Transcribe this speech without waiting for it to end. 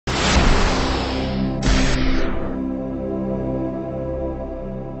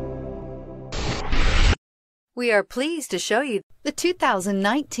We are pleased to show you the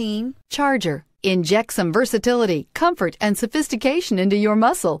 2019 Charger. Inject some versatility, comfort, and sophistication into your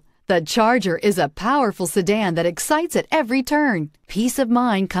muscle. The Charger is a powerful sedan that excites at every turn. Peace of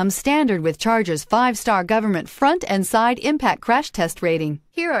mind comes standard with Charger's 5-star government front and side impact crash test rating.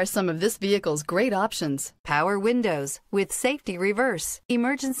 Here are some of this vehicle's great options: power windows with safety reverse,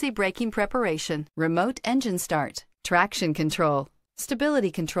 emergency braking preparation, remote engine start, traction control, stability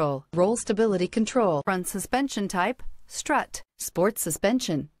control, roll stability control, front suspension type, strut, sports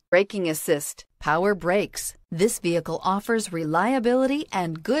suspension, braking assist, power brakes. This vehicle offers reliability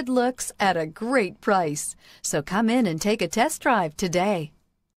and good looks at a great price. So come in and take a test drive today.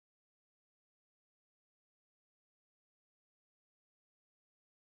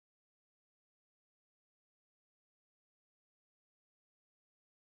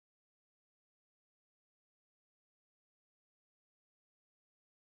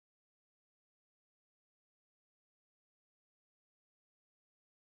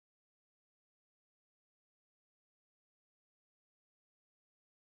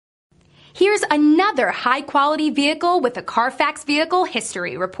 Here's another high-quality vehicle with a Carfax Vehicle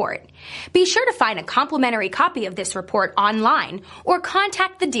History Report. Be sure to find a complimentary copy of this report online or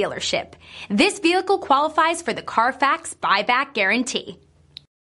contact the dealership. This vehicle qualifies for the Carfax Buyback Guarantee.